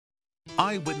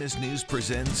Eyewitness News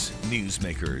presents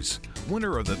Newsmakers,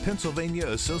 winner of the Pennsylvania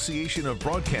Association of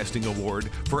Broadcasting Award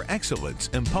for Excellence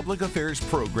in Public Affairs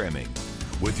Programming,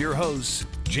 with your hosts,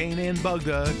 Jane Ann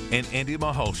Bugda and Andy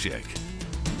Mahalchik.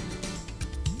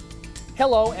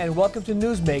 Hello and welcome to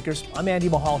Newsmakers. I'm Andy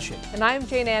Mahalchik. And I'm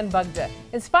Jane Ann Bugda.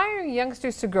 Inspiring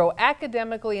youngsters to grow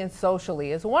academically and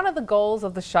socially is one of the goals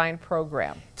of the SHINE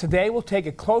program. Today we'll take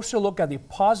a closer look at the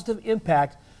positive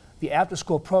impact the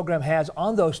after-school program has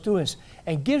on those students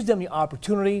and gives them the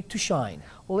opportunity to shine.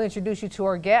 We'll introduce you to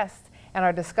our guests, and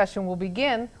our discussion will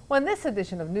begin when this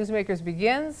edition of Newsmakers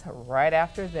begins right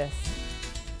after this.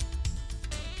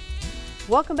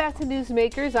 Welcome back to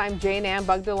Newsmakers. I'm Jane Ann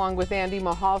Bugda along with Andy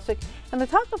Mahalchik, and the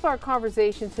topic of our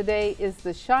conversation today is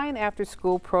the SHINE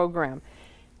after-school program.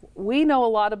 We know a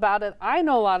lot about it. I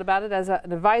know a lot about it as an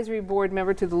advisory board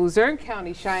member to the Luzerne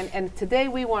County SHINE, and today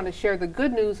we want to share the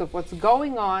good news of what's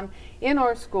going on in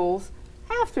our schools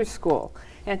after school.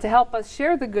 And to help us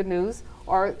share the good news,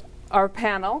 our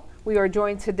panel, we are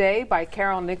joined today by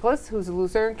Carol Nicholas, who's the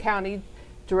Luzerne County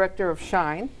Director of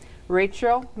SHINE,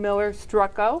 Rachel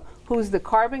Miller-Strucco, who's the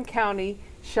Carbon County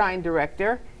SHINE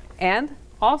Director, and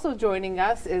also joining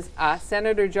us is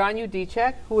Senator John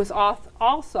Udicek, who is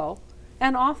also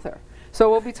an author.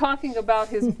 So we'll be talking about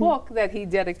his book that he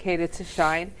dedicated to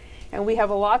SHINE, and we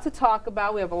have a lot to talk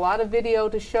about. We have a lot of video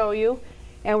to show you,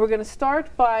 and we're going to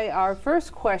start by our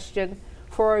first question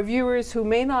for our viewers who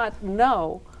may not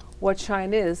know what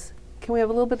SHINE is. Can we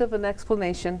have a little bit of an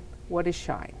explanation? What is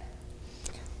SHINE?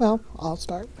 Well, I'll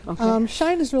start. Okay.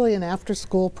 SHINE is really an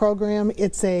after-school program.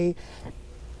 It's a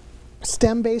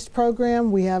STEM-based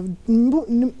program. We have,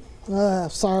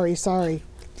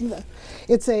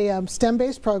 It's a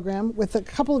STEM-based program with a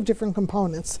couple of different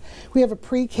components. We have a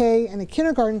pre-K and a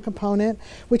kindergarten component,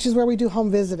 which is where we do home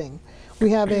visiting.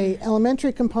 We have a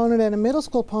elementary component and a middle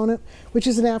school component, which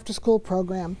is an after-school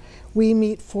program. We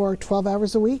meet for 12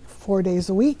 hours a week, 4 days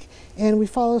a week, and we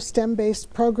follow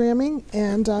STEM-based programming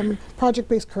and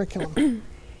project-based curriculum.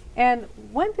 And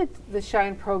when did the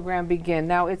SHINE program begin?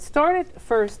 Now, it started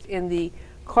first in the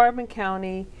Carbon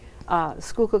County,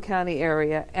 Schuylkill County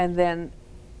area, and then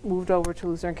moved over to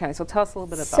Luzerne County. So tell us a little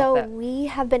bit about that. So we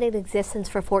have been in existence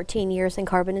for 14 years in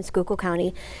Carbon and Schuylkill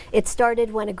County. It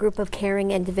started when a group of caring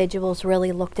individuals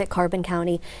really looked at Carbon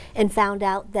County and found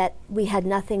out that we had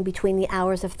nothing between the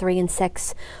hours of 3 and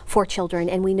 6 for children,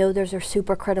 and we know those are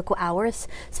super critical hours,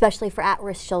 especially for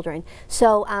at-risk children.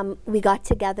 So we got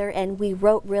together and we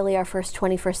wrote really our first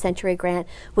 21st Century Grant,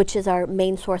 which is our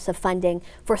main source of funding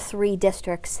for 3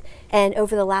 districts. And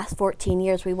over the last 14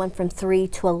 years, we went from 3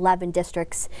 to 11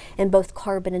 districts in both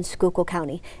Carbon and Schuylkill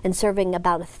County, and serving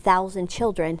about 1,000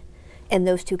 children in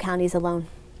those 2 counties alone.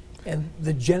 And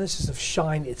the genesis of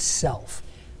SHINE itself,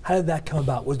 how did that come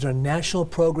about? Was there a national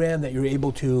program that you were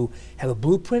able to have a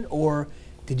blueprint, or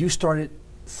did you start it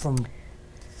from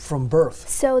birth?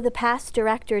 So the past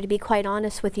director, to be quite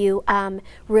honest with you,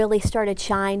 really started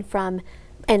SHINE from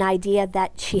an idea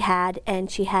that she had,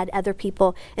 and she had other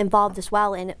people involved as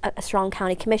well, and a strong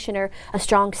county commissioner, a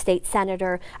strong state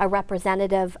senator, a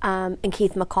representative, and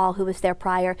Keith McCall, who was there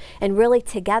prior, and really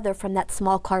together from that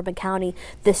small Carbon County,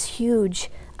 this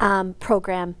huge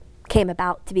program came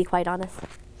about, to be quite honest.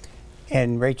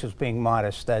 And Rachel's being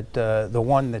modest, that the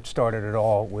one that started it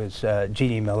all was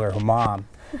Jeannie Miller, her mom,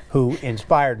 who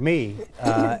inspired me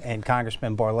and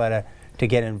Congressman Barletta to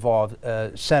get involved.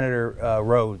 Senator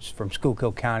Rhodes from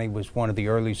Schuylkill County was one of the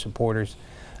early supporters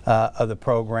of the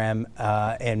program,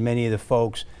 and many of the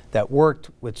folks that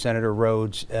worked with Senator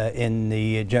Rhodes in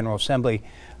the General Assembly,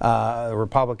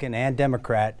 Republican and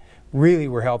Democrat, really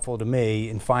were helpful to me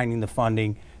in finding the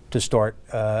funding to start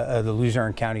the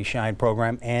Luzerne County SHINE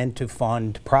program and to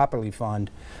properly fund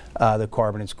the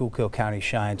Carbon and Schuylkill County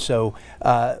SHINE. So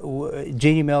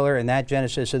Jeannie Miller and that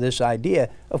genesis of this idea,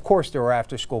 of course there were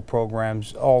after-school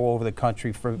programs all over the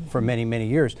country for many, many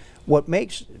years. What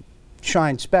makes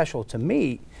SHINE special to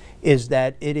me is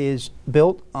that it is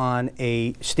built on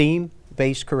a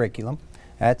STEAM-based curriculum.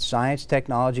 That's science,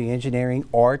 technology, engineering,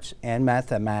 arts, and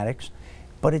mathematics,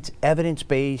 but it's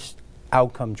evidence-based,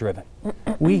 outcome-driven.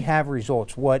 We have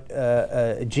results. What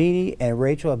Jeannie and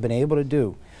Rachel have been able to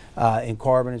do in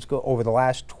Carbon and Schuylkill over the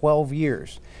last 12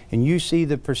 years, and you see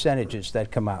the percentages that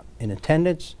come out in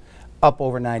attendance, up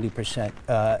over 90%,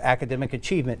 academic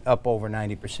achievement up over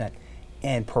 90%,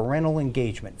 and parental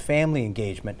engagement, family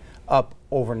engagement up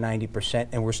over 90%.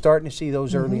 And we're starting to see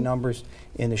those early numbers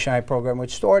in the SHINE program,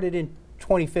 which started in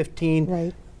 2015,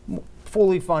 Right.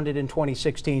 fully funded in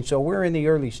 2016. So we're in the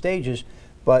early stages,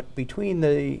 But between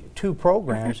the two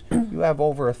programs, you have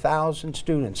over 1,000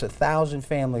 students, 1,000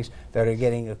 families that are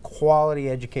getting a quality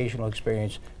educational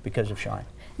experience because of Shine.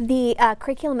 The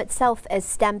curriculum itself is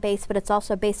STEM-based, but it's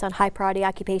also based on high-priority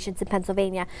occupations in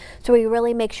Pennsylvania. So we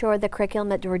really make sure the curriculum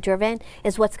that we're driven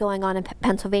is what's going on in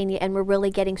Pennsylvania, and we're really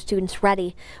getting students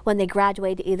ready when they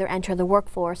graduate to either enter the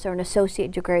workforce or an associate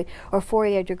degree or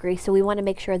four-year degree. So we want to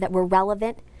make sure that we're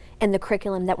relevant in the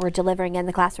curriculum that we're delivering in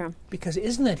the classroom. Because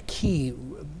isn't that key,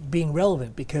 being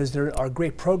relevant? Because there are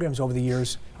great programs over the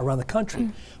years around the country,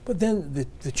 but then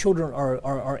the children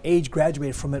are age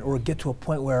graduated from it or get to a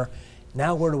point where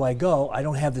now where do I go? I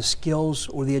don't have the skills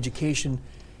or the education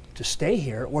to stay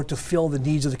here or to fill the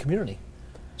needs of the community.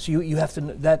 So you have to,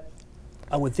 that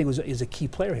I would think is a key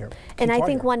player here. And I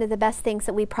think one of the best things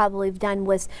that we probably have done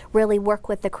was really work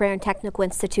with the Career and Technical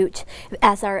Institute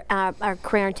as our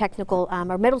Career and Technical,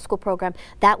 our middle school program.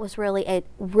 That was really a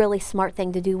really smart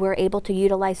thing to do. We're able to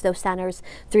utilize those centers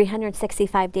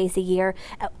 365 days a year,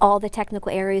 all the technical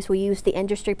areas. We use the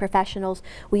industry professionals.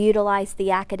 We utilize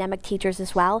the academic teachers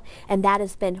as well, and that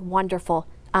has been wonderful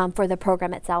for the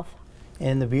program itself.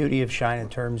 And the beauty of Shine in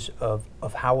terms of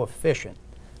how efficient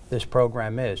this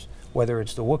program is, whether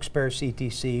it's the Wilkes-Barre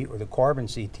CTC or the Carbon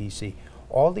CTC,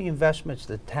 all the investments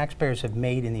that taxpayers have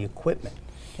made in the equipment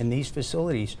in these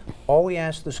facilities, all we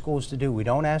ask the schools to do, we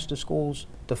don't ask the schools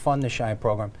to fund the Shine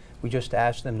program, we just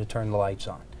ask them to turn the lights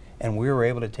on. And we were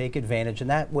able to take advantage, and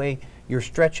that way you're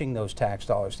stretching those tax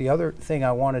dollars. The other thing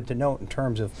I wanted to note in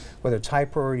terms of whether it's high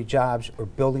priority jobs or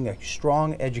building a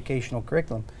strong educational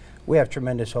curriculum, we have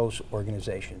tremendous host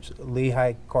organizations.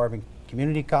 Lehigh Carbon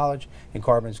Community College and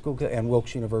Carbon School and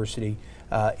Wilkes University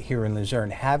here in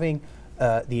Luzerne, having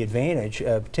the advantage,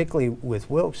 particularly with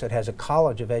Wilkes that has a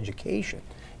college of education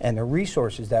and the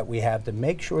resources that we have to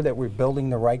make sure that we're building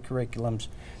the right curriculums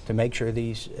to make sure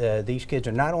these kids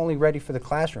are not only ready for the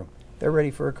classroom, they're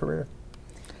ready for a career.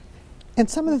 And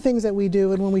some of the things that we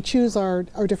do, and when we choose our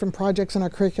different projects in our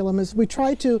curriculum, is we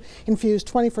try to infuse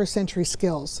 21st century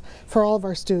skills for all of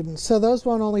our students. So those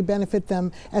won't only benefit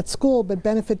them at school, but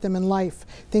benefit them in life.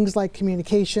 Things like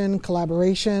communication,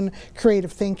 collaboration,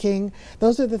 creative thinking.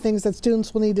 Those are the things that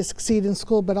students will need to succeed in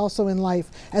school, but also in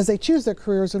life as they choose their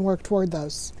careers and work toward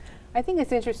those. I think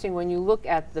it's interesting when you look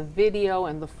at the video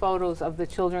and the photos of the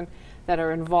children that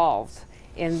are involved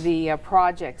in the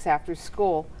projects after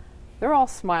school. They're all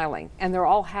smiling and they're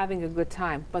all having a good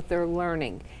time, but they're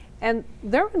learning. And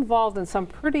they're involved in some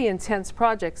pretty intense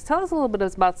projects. Tell us a little bit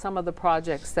about some of the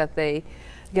projects that they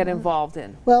get involved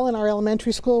in. Well, in our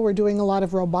elementary school, we're doing a lot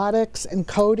of robotics and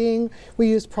coding. We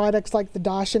use products like the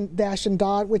Dash and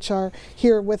Dot, which are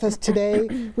here with us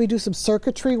today. We do some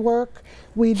circuitry work.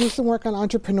 We do some work on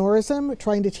entrepreneurism,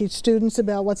 trying to teach students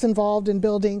about what's involved in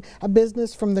building a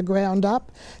business from the ground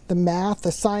up, the math,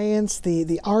 the science,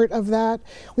 the art of that.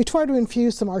 We try to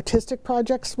infuse some artistic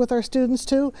projects with our students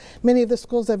too. Many of the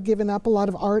schools have given up a lot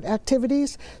of art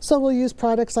activities, so we'll use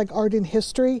products like art and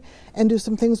history and do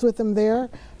some things with them there.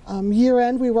 Year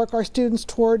end, we work our students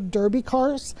toward derby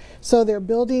cars. So they're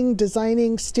building,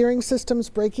 designing steering systems,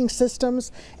 braking systems,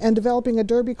 and developing a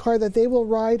derby car that they will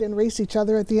ride and race each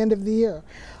other at the end of the year.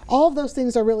 All of those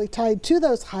things are really tied to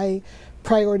those high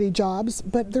priority jobs,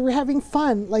 but they're having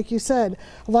fun, like you said.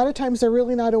 A lot of times they're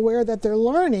really not aware that they're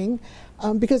learning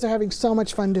because they're having so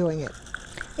much fun doing it.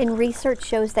 And research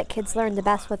shows that kids learn the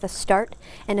best with a start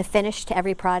and a finish to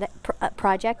every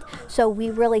project. So we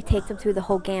really take them through the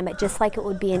whole gamut, just like it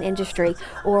would be in industry,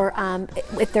 or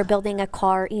if they're building a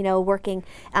car, you know, working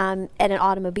at an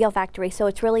automobile factory. So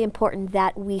it's really important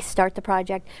that we start the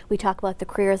project. We talk about the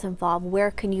careers involved. Where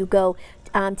can you go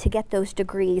to get those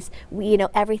degrees? You know,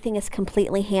 everything is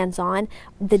completely hands-on.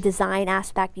 The design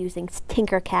aspect, using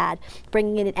Tinkercad,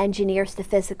 bringing in engineers to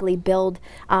physically build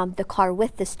the car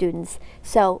with the students.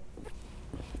 So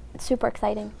it's super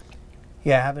exciting.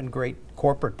 Yeah, having great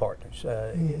corporate partners.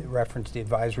 Reference the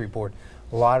advisory board.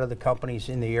 A lot of the companies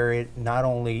in the area not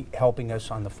only helping us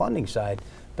on the funding side,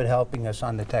 but helping us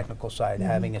on the technical side.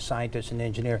 Having a scientist and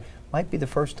engineer might be the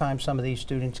first time some of these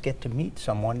students get to meet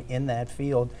someone in that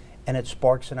field, and it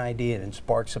sparks an idea and it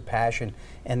sparks a passion,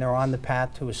 and they're on the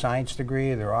path to a science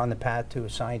degree, or they're on the path to a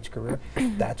science career.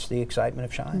 That's the excitement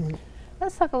of Shine.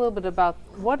 Let's talk a little bit about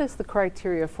what is the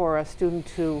criteria for a student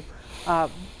to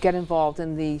get involved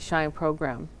in the Shine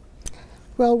program.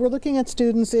 Well, we're looking at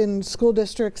students in school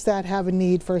districts that have a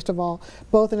need, first of all,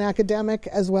 both an academic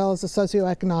as well as a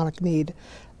socioeconomic need.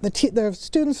 The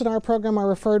students in our program are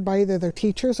referred by either their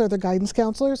teachers or their guidance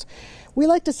counselors. We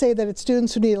like to say that it's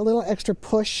students who need a little extra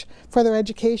push for their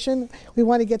education. We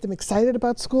want to get them excited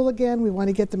about school again. We want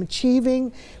to get them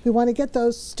achieving. We want to get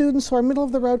those students who are middle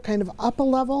of the road kind of up a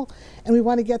level, and we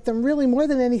want to get them really, more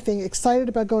than anything, excited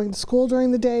about going to school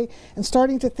during the day and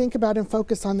starting to think about and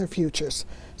focus on their futures.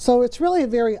 So it's really a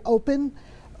very open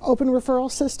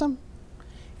referral system.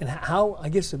 And how, I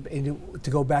guess, to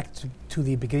go back to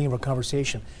the beginning of our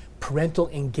conversation, Parental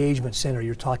Engagement Center,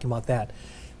 you're talking about that.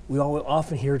 We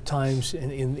often hear times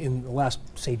in the last,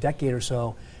 say, decade or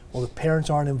so, well, the parents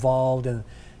aren't involved and,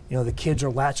 you know, the kids are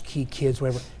latchkey kids,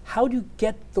 whatever. How do you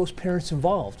get those parents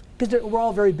involved? Because we're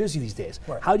all very busy these days.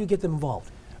 Right. How do you get them involved?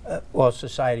 Well,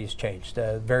 society's changed.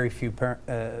 Very few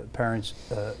parents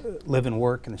live and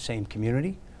work in the same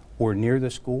community or near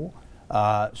the school.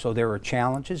 So there are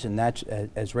challenges, and that's,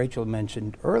 as Rachel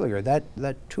mentioned earlier, that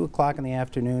 2 o'clock in the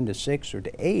afternoon to 6 or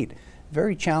to 8,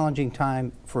 very challenging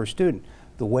time for a student.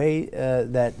 The way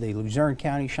that the Luzerne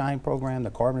County Shine program, the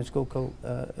Carbon and Schuylkill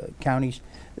counties,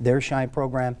 their Shine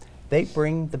program, they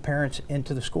bring the parents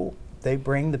into the school. They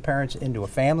bring the parents into a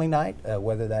family night,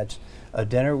 whether that's a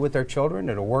dinner with their children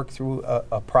or to work through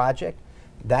a project.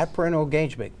 That parental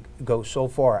engagement goes so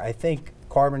far. I think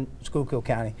Carbon, Schuylkill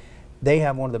County, they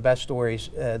have one of the best stories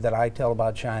that I tell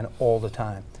about Shine all the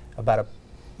time, about a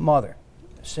mother,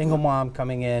 a single mom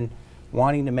coming in,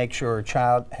 wanting to make sure her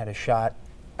child had a shot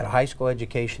at a high school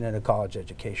education and a college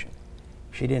education.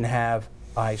 She didn't have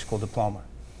a high school diploma.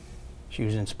 She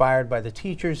was inspired by the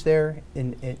teachers there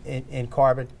in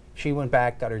Carbon. She went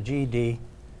back, got her GED,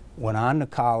 went on to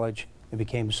college, and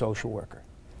became a social worker.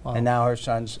 Wow. And now her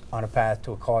son's on a path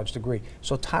to a college degree.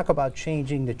 So talk about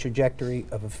changing the trajectory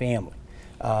of a family.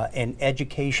 And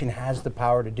education has the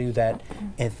power to do that,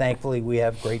 and thankfully we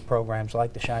have great programs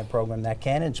like the Shine program that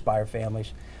can inspire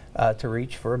families to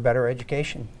reach for a better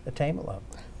education attainment level.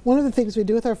 One of the things we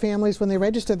do with our families when they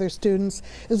register their students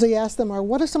is we ask them,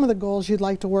 what are some of the goals you'd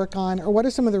like to work on, or what are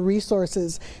some of the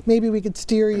resources maybe we could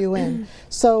steer you in?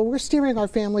 So we're steering our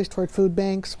families toward food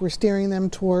banks, we're steering them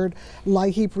toward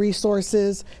LIHEAP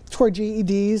resources, toward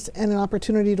GEDs, and an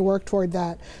opportunity to work toward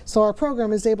that. So our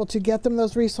program is able to get them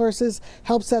those resources,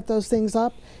 help set those things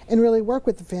up, and really work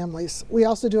with the families. We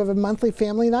also do have a monthly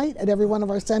family night at every one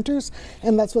of our centers,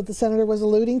 and that's what the senator was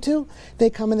alluding to. They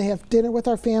come and they have dinner with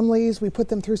our families, we put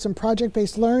them through some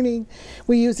project-based learning.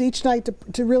 We use each night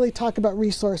to really talk about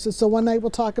resources. So one night we'll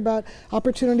talk about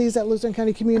opportunities at Luzerne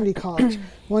County Community College.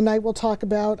 One night we'll talk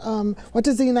about what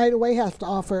does the United Way have to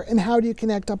offer and how do you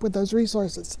connect up with those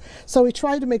resources. So we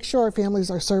try to make sure our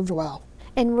families are served well.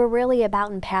 And we're really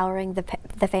about empowering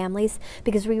the families,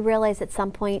 because we realize at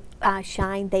some point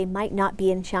Shine, they might not be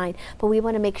in Shine, but we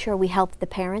want to make sure we help the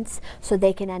parents so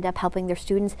they can end up helping their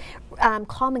students.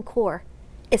 Common Core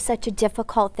is such a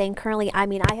difficult thing currently. I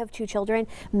mean, I have 2 children,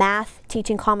 math,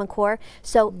 teaching Common Core,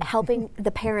 so helping the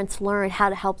parents learn how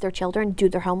to help their children do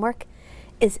their homework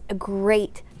is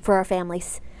great for our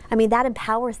families. I mean, that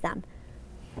empowers them.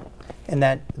 And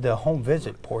that the home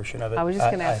visit portion of it, I was just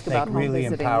going to ask about home really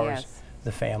visiting, empowers yes.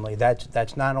 the family.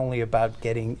 That's not only about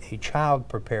getting a child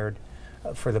prepared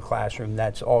for the classroom,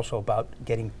 that's also about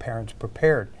getting parents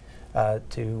prepared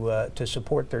to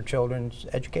support their children's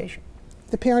education.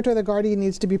 The parent or the guardian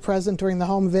needs to be present during the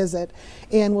home visit,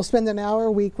 and we'll spend an hour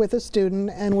a week with a student,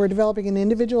 and we're developing an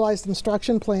individualized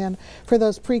instruction plan for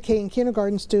those pre-K and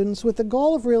kindergarten students with the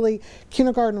goal of really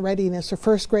kindergarten readiness or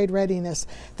first grade readiness.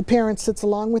 The parent sits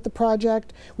along with the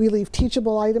project. We leave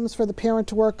teachable items for the parent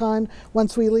to work on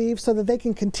once we leave so that they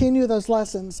can continue those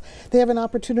lessons. They have an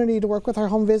opportunity to work with our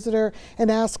home visitor and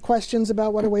ask questions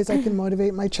about what are ways I can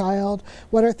motivate my child,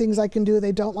 what are things I can do,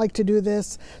 they don't like to do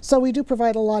this. So we do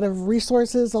provide a lot of resources,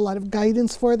 a lot of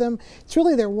guidance for them. It's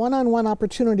really their one-on-one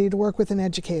opportunity to work with an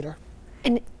educator.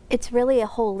 And it's really a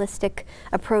holistic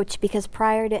approach, because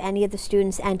prior to any of the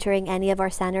students entering any of our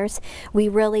centers, we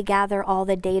really gather all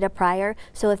the data prior.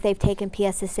 So if they've taken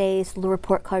PSSAs,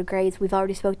 report card grades, we've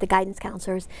already spoke to guidance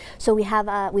counselors. So we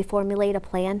formulate a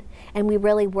plan, and we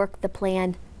really work the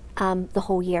plan the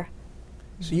whole year.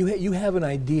 So you have an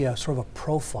idea, sort of a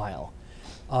profile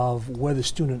of where the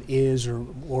student is or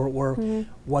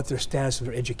what their status of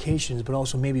their education is, but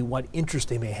also maybe what interest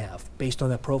they may have based on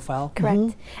that profile?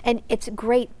 Correct. And it's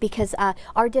great because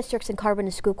our districts in Carbon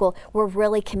and Schuylkill, we're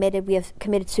really committed. We have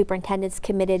committed superintendents,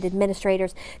 committed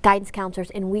administrators, guidance counselors,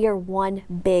 and we are one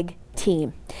big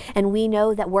team. And we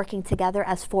know that working together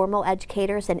as formal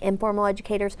educators and informal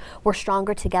educators, we're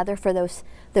stronger together for those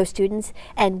students,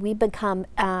 and we become,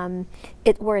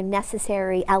 we're a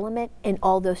necessary element in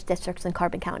all those districts in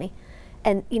Carbon County.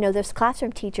 And you know, those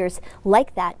classroom teachers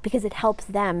like that because it helps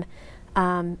them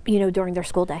you know, during their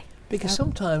school day. Because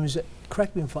sometimes,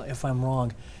 correct me if I'm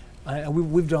wrong,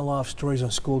 we've done a lot of stories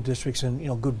on school districts and, you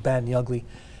know, good, bad, and the ugly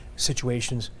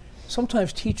situations.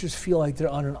 Sometimes teachers feel like they're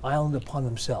on an island upon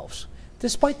themselves,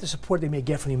 despite the support they may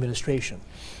get from the administration.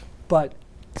 But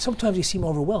sometimes they seem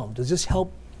overwhelmed. Does this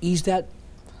help ease that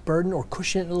burden or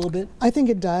cushion it a little bit? I think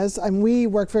it does. We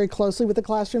work very closely with the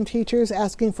classroom teachers,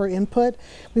 asking for input.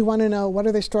 We want to know, what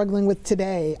are they struggling with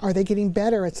today? Are they getting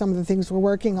better at some of the things we're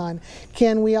working on?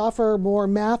 Can we offer more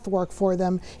math work for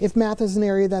them if math is an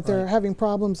area that they're having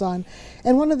problems on?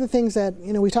 And one of the things that,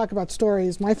 you know, we talk about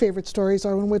stories, my favorite stories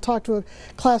are when we talk to a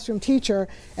classroom teacher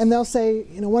and they'll say,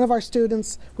 you know, one of our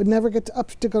students would never get up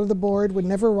to go to the board, would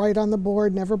never write on the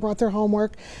board, never brought their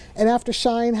homework. And after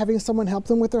Shine, having someone help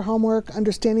them with their homework,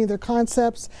 understanding their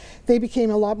concepts, they became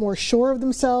a lot more sure of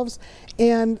themselves,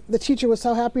 and the teacher was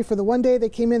so happy. For the one day they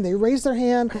came in, they raised their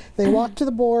hand, they walked to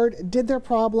the board, did their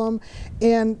problem,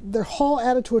 and their whole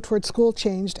attitude towards school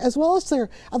changed, as well as their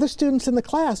other students in the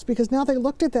class, because now they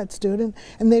looked at that student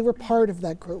and they were part of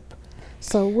that group.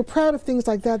 So we're proud of things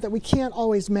like that we can't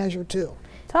always measure too.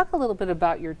 Talk a little bit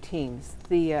about your teams,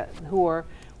 who are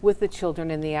with the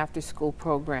children in the after-school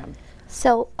program.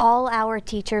 So all our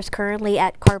teachers currently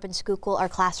at Carbon Schuylkill are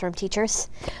classroom teachers.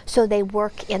 So they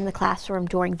work in the classroom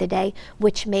during the day,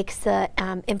 which makes the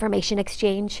information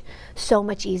exchange so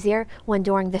much easier when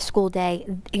during the school day,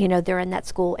 you know, they're in that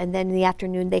school, and then in the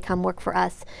afternoon they come work for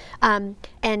us. And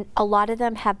a lot of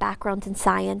them have backgrounds in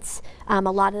science. A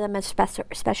lot of them are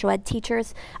special ed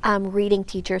teachers, reading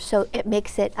teachers. So it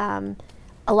makes it a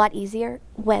lot easier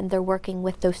when they're working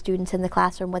with those students in the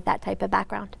classroom with that type of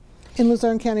background. In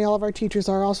Luzerne County, all of our teachers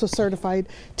are also certified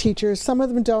teachers. Some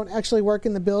of them don't actually work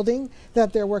in the building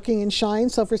that they're working in Shine,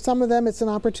 so for some of them it's an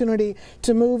opportunity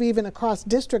to move even across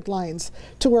district lines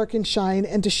to work in Shine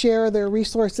and to share their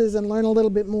resources and learn a little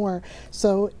bit more.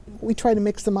 So we try to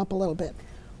mix them up a little bit.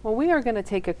 Well, we are going to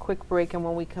take a quick break, and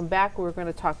when we come back, we're going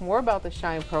to talk more about the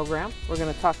Shine program. We're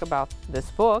going to talk about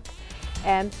this book,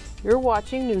 and you're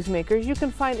watching Newsmakers. You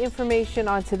can find information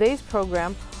on today's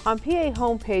program on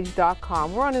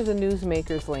PAHomepage.com. We're under the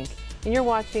Newsmakers link, and you're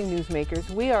watching Newsmakers.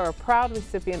 We are a proud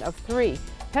recipient of 3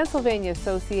 Pennsylvania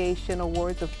Association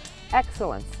Awards of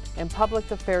Excellence in Public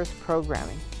Affairs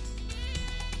Programming.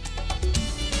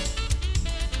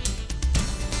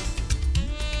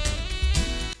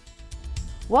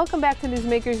 Welcome back to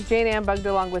Newsmakers. Jane Ann Bugd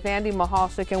along with Andy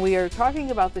Mahalchik, and we are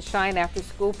talking about the Shine After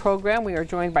School program. We are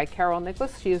joined by Carol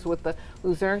Nicholas. She is with the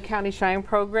Luzerne County Shine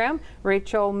program.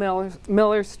 Rachel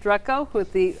Miller-Strecko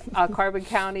with the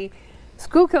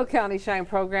Schuylkill County Shine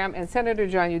program, and Senator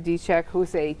John Udicek,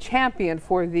 who's a champion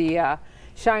for the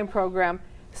Shine program.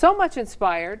 So much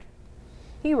inspired,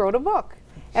 he wrote a book.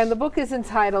 And the book is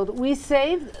entitled, We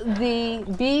Saved the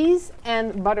Bees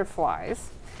and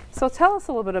Butterflies. So tell us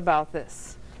a little bit about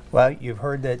this. Well, you've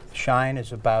heard that Shine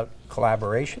is about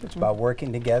collaboration. It's about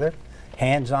working together,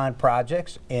 hands-on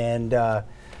projects, and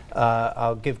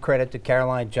I'll give credit to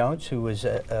Caroline Jones, who was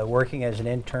working as an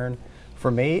intern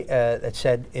for me, that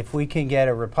said, if we can get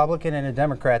a Republican and a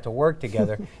Democrat to work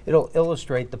together, it'll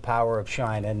illustrate the power of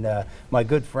Shine. And my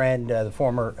good friend, the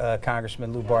former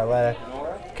Congressman Lou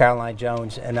Barletta, Caroline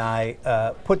Jones, and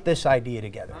I put this idea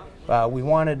together. We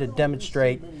wanted to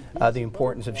demonstrate the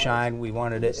importance of Shine. We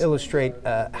wanted to illustrate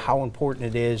how important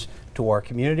it is to our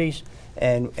communities,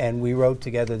 and we wrote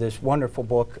together this wonderful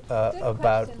book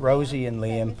about Rosie and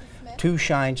Liam, 2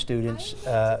 Shine students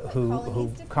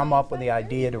who come up with the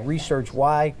idea to research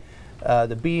why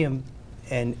the bee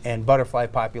and butterfly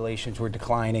populations were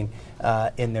declining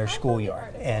in their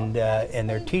schoolyard. And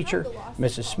their teacher,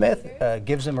 Mrs. Smith,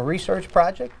 gives them a research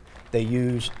project. They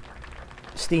use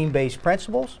STEAM-based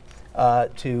principles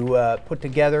to put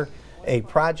together a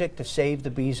project to save the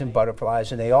bees and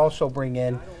butterflies, and they also bring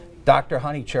in Dr.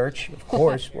 Honeychurch, of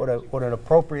course, what an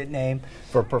appropriate name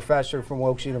for a professor from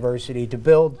Wilkes University, to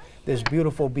build this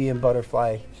beautiful bee and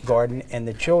butterfly garden, and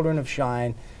the children of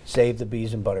Shine save the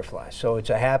bees and butterflies. So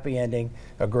it's a happy ending,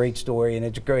 a great story, and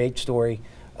it's a great story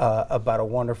about a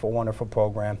wonderful, wonderful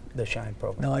program, the Shine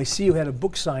program. Now I see you had a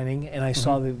book signing, and I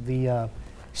saw the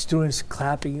students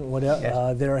clapping,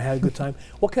 whatever, there, had a good time.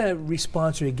 What kind of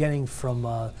response are you getting from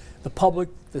the public,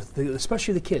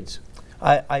 especially the kids?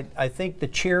 I think the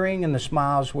cheering and the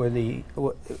smiles were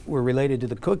related to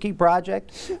the cookie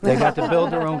project. They got to build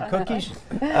their own cookies,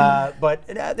 but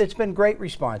it's been great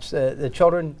response. The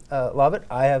children love it.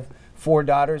 I have 4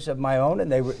 daughters of my own,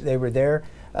 and they were there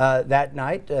that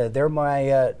night. They're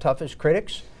my toughest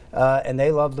critics, and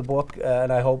they love the book.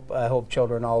 And I hope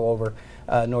children all over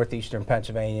northeastern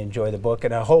Pennsylvania enjoy the book,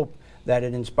 and I hope that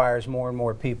it inspires more and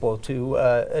more people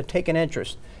to take an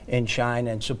interest in Shine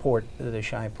and support the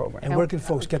Shine program. And where can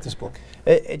folks get this book?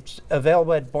 It's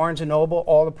available at Barnes & Noble.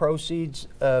 All the proceeds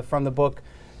from the book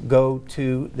go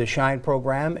to the Shine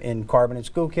program in Carbon and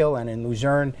Schuylkill and in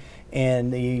Luzerne,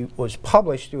 and was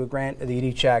published through a grant of the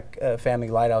Edie Shack Family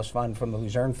Lighthouse Fund from the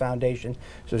Luzerne Foundation.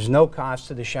 So there's no cost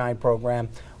to the Shine program.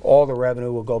 All the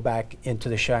revenue will go back into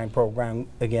the Shine program,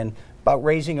 again, about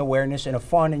raising awareness in a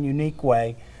fun and unique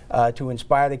way to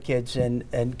inspire the kids.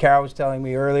 And Carol was telling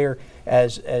me earlier,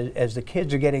 as the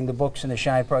kids are getting the books in the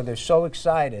Shine program, they're so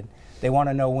excited. They want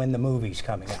to know when the movie's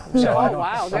coming out. So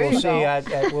wow, there you go.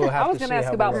 We'll have I was going to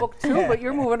ask about book 2, but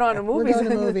you're moving on to movies. We're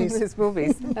going to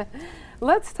movies.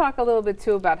 Let's talk a little bit,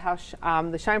 too, about how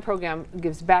the Shine program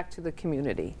gives back to the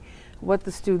community, what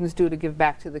the students do to give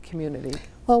back to the community.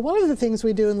 Well, one of the things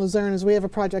we do in Luzerne is we have a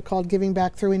project called Giving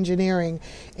Back Through Engineering,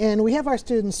 and we have our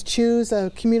students choose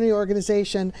a community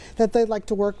organization that they'd like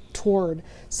to work toward.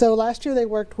 So last year they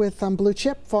worked with Blue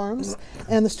Chip Farms,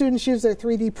 and the students used their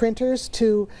 3D printers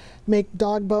to make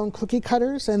dog bone cookie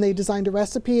cutters, and they designed a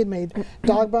recipe and made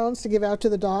dog bones to give out to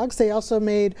the dogs. They also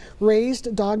made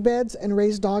raised dog beds and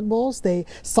raised dog bowls. They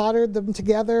soldered them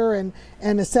together and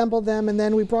assembled them, and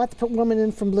then we brought the woman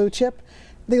in from Blue Chip.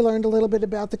 They learned a little bit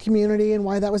about the community and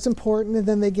why that was important, and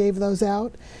then they gave those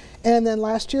out. And then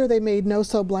last year they made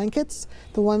no-sew blankets,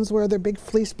 the ones where they're big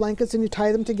fleece blankets and you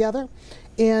tie them together,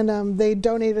 and they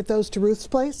donated those to Ruth's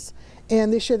Place.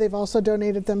 And this year they've also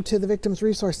donated them to the Victims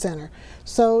Resource Center.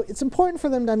 So it's important for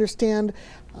them to understand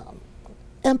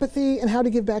empathy and how to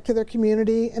give back to their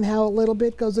community, and how a little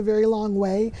bit goes a very long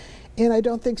way. And I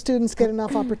don't think students get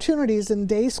enough opportunities in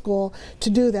day school to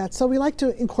do that. So we like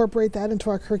to incorporate that into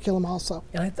our curriculum also.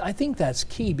 And I think that's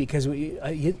key, because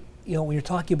you know, when you're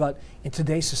talking about in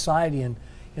today's society, and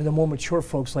the more mature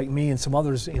folks like me and some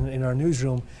others in our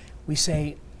newsroom, we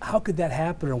say, how could that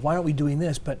happen, or why aren't we doing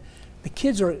this? But the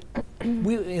kids are,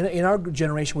 in our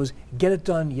generation was get it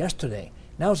done yesterday.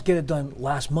 Now it's get it done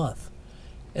last month.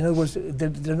 In other words,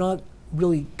 they're not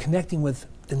really connecting with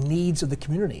the needs of the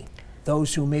community,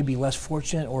 those who may be less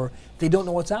fortunate, or they don't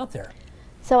know what's out there.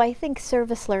 So I think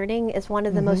service learning is one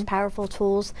of the most powerful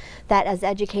tools that as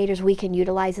educators we can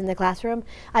utilize in the classroom.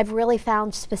 I've really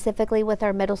found, specifically with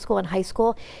our middle school and high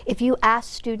school, if you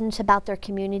ask students about their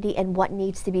community and what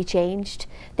needs to be changed,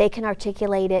 they can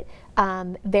articulate it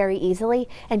very easily.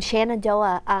 And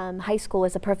Shenandoah High School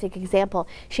is a perfect example.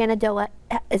 Shenandoah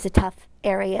is a tough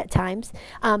area at times,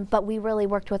 but we really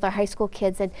worked with our high school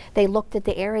kids, and they looked at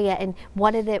the area, and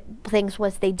one of the things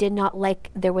was they did not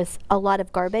like, there was a lot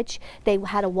of garbage. They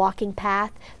had a walking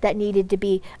path that needed to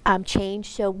be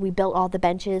changed, so we built all the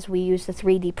benches, we used the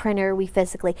 3D printer,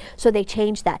 so they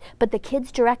changed that. But the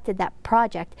kids directed that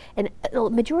project, and the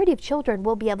majority of children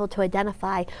will be able to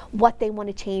identify what they want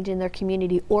to change in their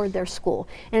community or their school.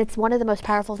 And it's one of the most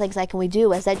powerful things we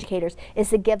do as educators, is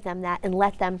to give them that and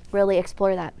let them really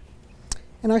explore that.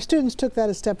 And our students took that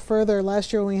a step further.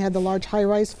 Last year when we had the large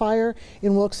high-rise fire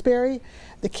in Wilkes-Barre,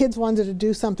 the kids wanted to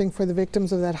do something for the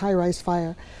victims of that high-rise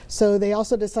fire. So they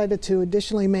also decided to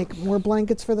additionally make more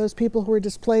blankets for those people who were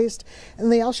displaced.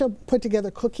 And they also put together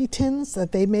cookie tins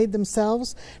that they made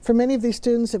themselves. For many of these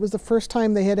students, it was the first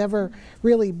time they had ever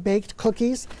really baked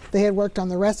cookies. They had worked on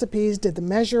the recipes, did the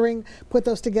measuring, put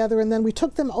those together, and then we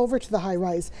took them over to the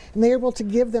high-rise, and they were able to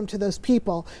give them to those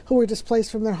people who were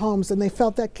displaced from their homes, and they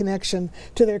felt that connection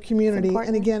to their community.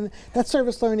 And again, that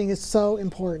service learning is so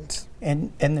important.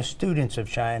 And the students of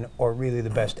Shine are really the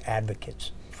best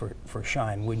advocates for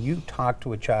Shine. When you talk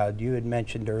to a child, you had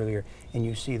mentioned earlier, and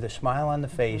you see the smile on the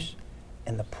face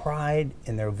and the pride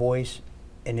in their voice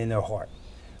and in their heart.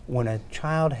 When a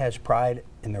child has pride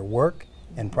in their work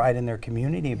and pride in their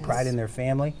community and pride in their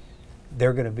family,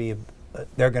 they're going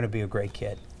to be a great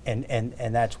kid. And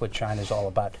that's what Shine is all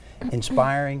about.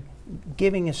 Inspiring,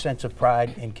 giving a sense of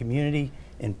pride in community,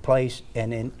 in place,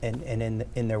 and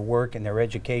in their work and their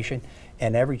education.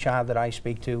 And every child that I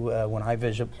speak to when I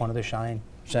visit one of the Shine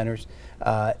centers,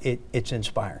 it's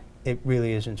inspiring. It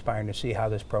really is inspiring to see how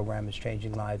this program is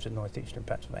changing lives in northeastern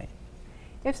Pennsylvania.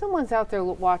 If someone's out there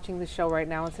watching the show right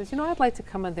now and says, you know, I'd like to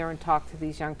come in there and talk to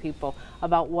these young people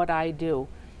about what I do,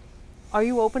 are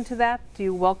you open to that? Do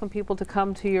you welcome people to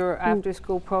come to your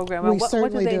after-school program? What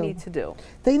do they need to do?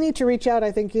 They need to reach out,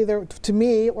 I think, either to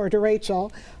me or to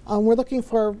Rachel. We're looking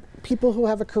for people who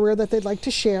have a career that they'd like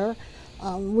to share.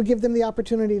 We give them the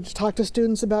opportunity to talk to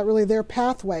students about really their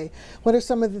pathway. What are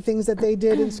some of the things that they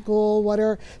did in school? What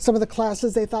are some of the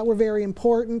classes they thought were very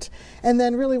important? And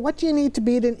then really, what do you need to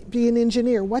be an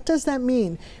engineer? What does that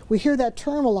mean? We hear that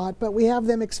term a lot, but we have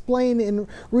them explain in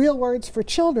real words for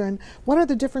children, what are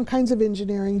the different kinds of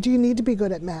engineering? Do you need to be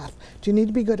good at math? Do you need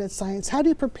to be good at science? How do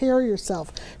you prepare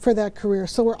yourself for that career?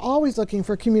 So we're always looking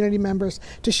for community members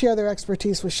to share their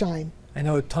expertise with Shine. I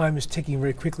know time is ticking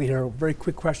very quickly here. Very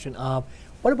quick question.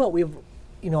 What about, we have,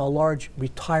 a large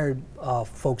retired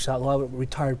folks out, a lot of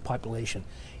retired population,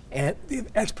 and they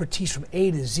have expertise from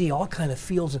A to Z, all kind of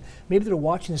fields. And maybe they're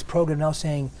watching this program now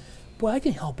saying, boy, I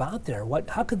can help out there.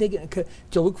 How could they get, do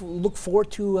you look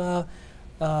forward to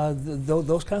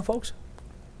those kind of folks?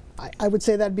 I would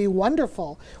say that'd be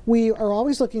wonderful. We are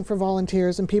always looking for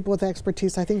volunteers and people with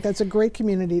expertise. I think that's a great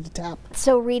community to tap.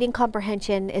 So reading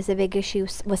comprehension is a big issue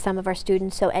with some of our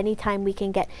students. So anytime we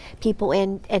can get people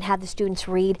in and have the students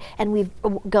read, and we've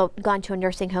gone to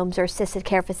nursing homes or assisted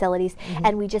care facilities,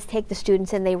 and we just take the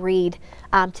students and they read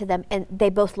to them, and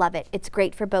they both love it. It's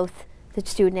great for both the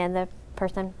student and the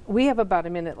person. We have about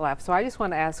a minute left, so I just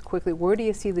want to ask quickly, where do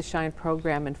you see the Shine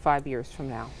program in 5 years from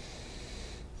now?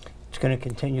 It's going to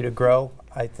continue to grow.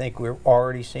 I think we're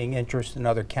already seeing interest in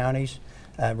other counties.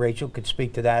 Rachel could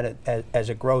speak to that as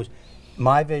it grows.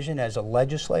 My vision as a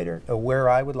legislator of where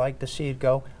I would like to see it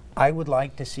go, I would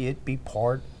like to see it be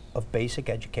part of basic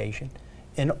education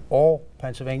in all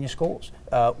Pennsylvania schools.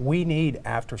 We need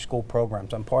after-school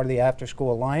programs. I'm part of the After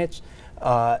School Alliance.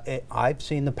 I've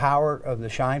seen the power of the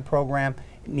Shine program.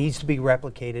 It needs to be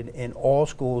replicated in all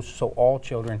schools so all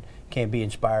children can be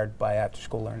inspired by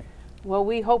after-school learning. Well,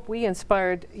 we hope we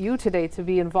inspired you today to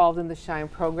be involved in the Shine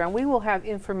program. We will have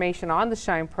information on the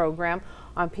Shine program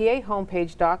on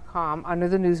PAHomepage.com under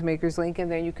the Newsmakers link,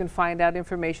 and there you can find out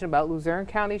information about Luzerne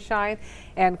County Shine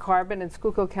and Carbon and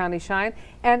Schuylkill County Shine,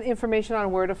 and information on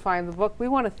where to find the book. We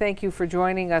want to thank you for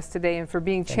joining us today and for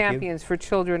being champions for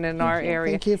children in our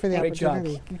area. Thank you for the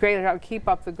opportunity. Great job. Keep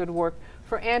up the good work.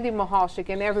 For Andy Michalczyk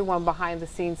and everyone behind the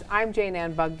scenes, I'm Jane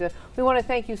Ann Bugda. We want to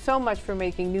thank you so much for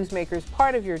making Newsmakers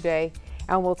part of your day,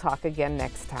 and we'll talk again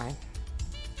next time.